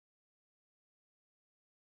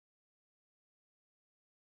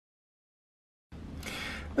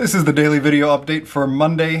This is the daily video update for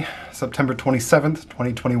Monday, September 27th,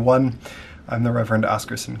 2021. I'm the Reverend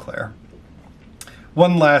Oscar Sinclair.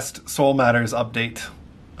 One last Soul Matters update,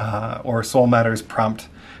 or Soul Matters prompt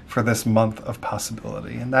for this month of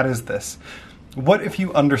possibility, and that is this. What if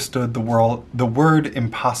you understood the word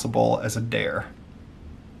impossible as a dare?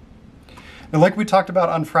 Now, like we talked about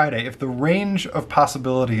on Friday, if the range of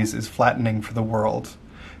possibilities is flattening for the world,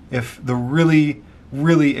 if the really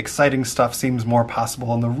exciting stuff seems more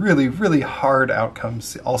possible and the really hard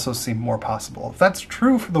outcomes also seem more possible, if that's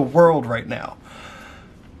true for the world right now,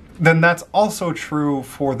 then that's also true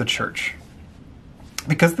for the church.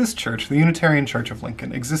 Because this church, the Unitarian Church of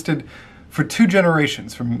Lincoln, existed for 2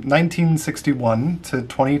 generations, from 1961 to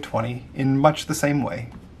 2020, in much the same way.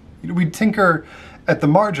 We'd tinker at the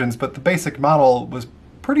margins, but the basic model was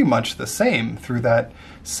pretty much the same through that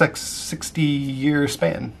 60-year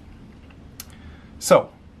span.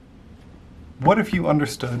 So, what if you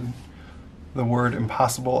understood the word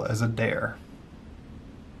impossible as a dare?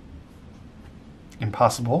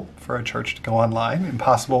 Impossible for a church to go online,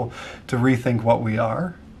 impossible to rethink what we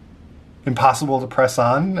are, impossible to press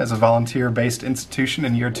on as a volunteer-based institution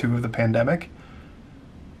in year 2 of the pandemic,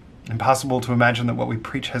 impossible to imagine that what we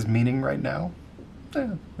preach has meaning right now.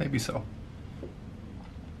 Maybe so.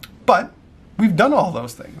 But we've done all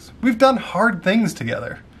those things. We've done hard things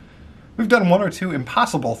together. We've done 1 or 2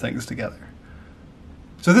 impossible things together.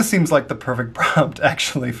 So this seems like the perfect prompt,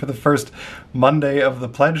 actually, for the first Monday of the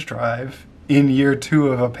pledge drive in year 2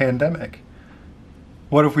 of a pandemic.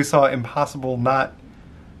 What if we saw impossible not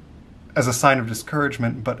as a sign of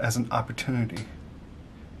discouragement, but as an opportunity,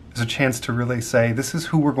 as a chance to really say, this is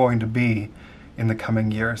who we're going to be in the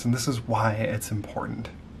coming years, and this is why it's important.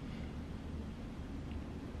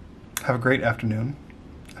 Have a great afternoon,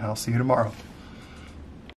 and I'll see you tomorrow.